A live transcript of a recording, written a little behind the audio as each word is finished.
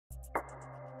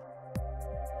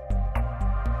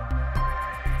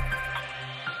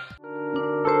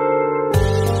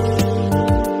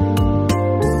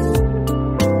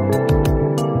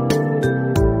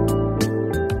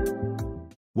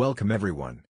Welcome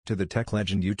everyone, to the Tech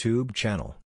Legend YouTube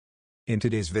channel. In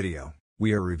today's video,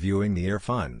 we are reviewing the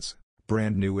Earfun's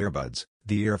brand new earbuds,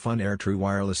 the Earfun Air True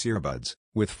Wireless Earbuds,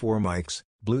 with 4 mics,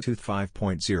 Bluetooth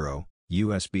 5.0,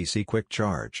 USB-C quick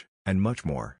charge, and much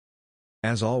more.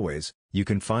 As always, you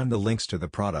can find the links to the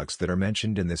products that are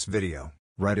mentioned in this video,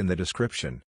 right in the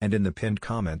description, and in the pinned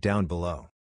comment down below.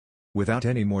 Without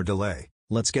any more delay,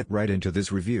 let's get right into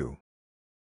this review.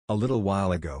 A little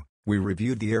while ago, we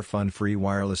reviewed the Earfun free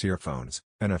wireless earphones,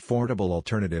 an affordable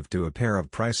alternative to a pair of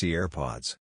pricey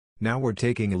AirPods. Now we're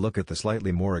taking a look at the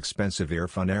slightly more expensive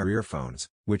Earfun Air earphones,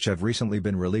 which have recently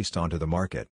been released onto the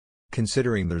market.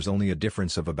 Considering there's only a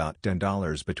difference of about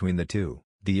 $10 between the two,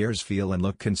 the ears feel and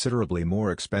look considerably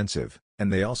more expensive,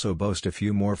 and they also boast a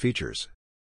few more features.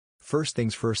 First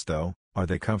things first though, are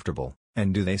they comfortable,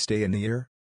 and do they stay in the ear?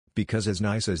 Because as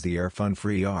nice as the Earfun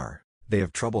free are, they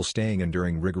have trouble staying in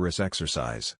during rigorous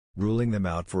exercise, ruling them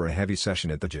out for a heavy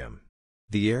session at the gym.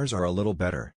 The Airs are a little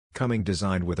better, coming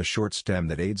designed with a short stem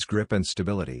that aids grip and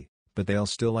stability, but they'll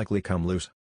still likely come loose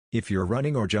if you're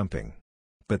running or jumping.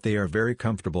 But they are very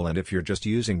comfortable, and if you're just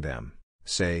using them,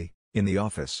 say, in the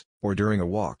office, or during a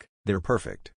walk, they're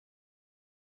perfect.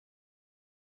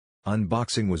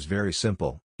 Unboxing was very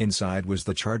simple. Inside was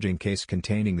the charging case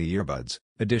containing the earbuds,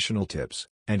 additional tips,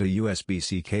 and a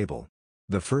USB-C cable.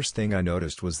 The first thing I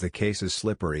noticed was the case is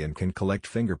slippery and can collect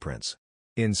fingerprints.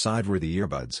 Inside were the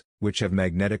earbuds, which have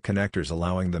magnetic connectors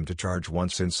allowing them to charge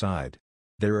once inside.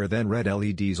 There are then red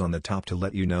LEDs on the top to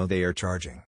let you know they are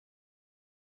charging.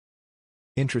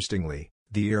 Interestingly,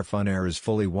 the Earfun Air is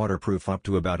fully waterproof up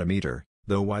to about a meter,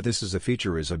 though why this is a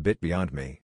feature is a bit beyond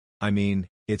me. I mean,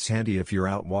 it's handy if you're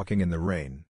out walking in the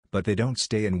rain, but they don't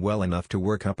stay in well enough to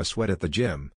work up a sweat at the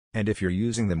gym, and if you're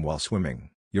using them while swimming,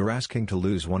 you're asking to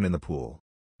lose one in the pool.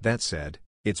 That said,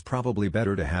 it's probably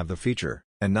better to have the feature,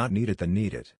 and not need it than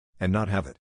need it, and not have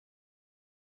it.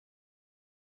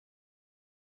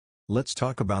 Let's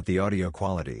talk about the audio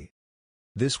quality.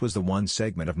 This was the one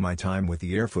segment of my time with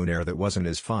the Earfun Air that wasn't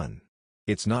as fun.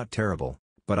 It's not terrible,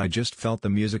 but I just felt the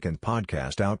music and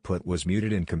podcast output was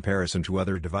muted in comparison to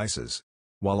other devices.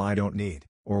 While I don't need,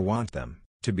 or want them,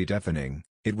 to be deafening,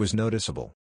 it was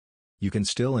noticeable. You can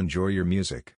still enjoy your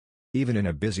music. Even in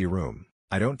a busy room,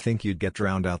 I don't think you'd get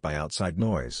drowned out by outside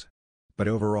noise. But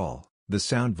overall, the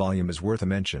sound volume is worth a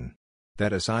mention.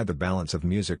 That aside, the balance of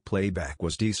music playback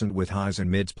was decent, with highs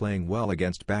and mids playing well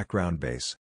against background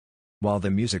bass. While the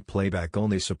music playback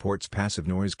only supports passive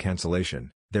noise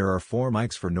cancellation, there are 4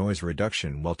 mics for noise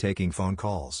reduction while taking phone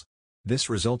calls. This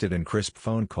resulted in crisp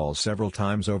phone calls several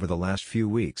times over the last few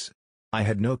weeks. I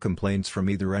had no complaints from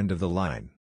either end of the line.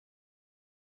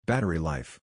 Battery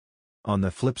life. On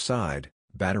the flip side,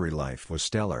 battery life was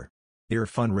stellar.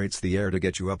 Earfun rates the Air to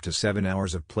get you up to 7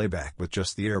 hours of playback with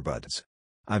just the earbuds.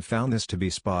 I've found this to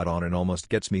be spot on and almost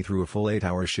gets me through a full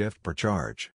 8-hour shift per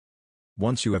charge.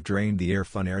 Once you have drained the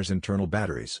Earfun Air's internal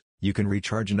batteries, you can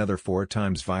recharge another 4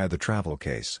 times via the travel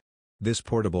case. This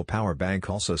portable power bank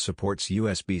also supports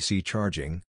USB-C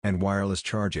charging, and wireless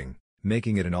charging,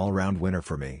 making it an all-round winner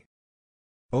for me.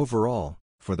 Overall,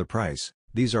 for the price,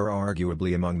 these are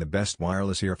arguably among the best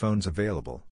wireless earphones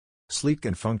available. Sleek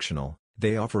and functional,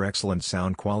 they offer excellent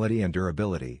sound quality and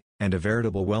durability, and a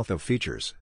veritable wealth of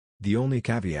features. The only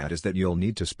caveat is that you'll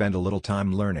need to spend a little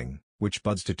time learning which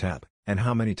buds to tap, and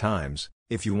how many times,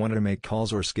 if you want to make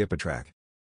calls or skip a track.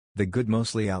 The good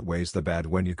mostly outweighs the bad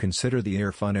when you consider the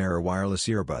Earfun Air wireless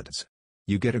earbuds.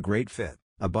 You get a great fit,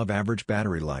 above average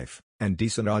battery life, and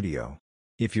decent audio.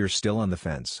 If you're still on the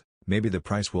fence, maybe the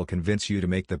price will convince you to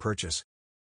make the purchase.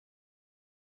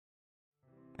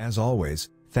 As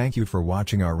always, thank you for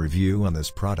watching our review on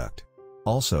this product.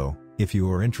 Also, if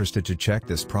you are interested to check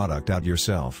this product out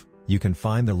yourself, you can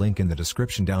find the link in the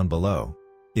description down below.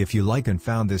 If you like and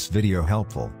found this video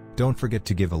helpful, don't forget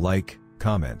to give a like,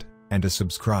 comment, and to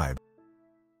subscribe.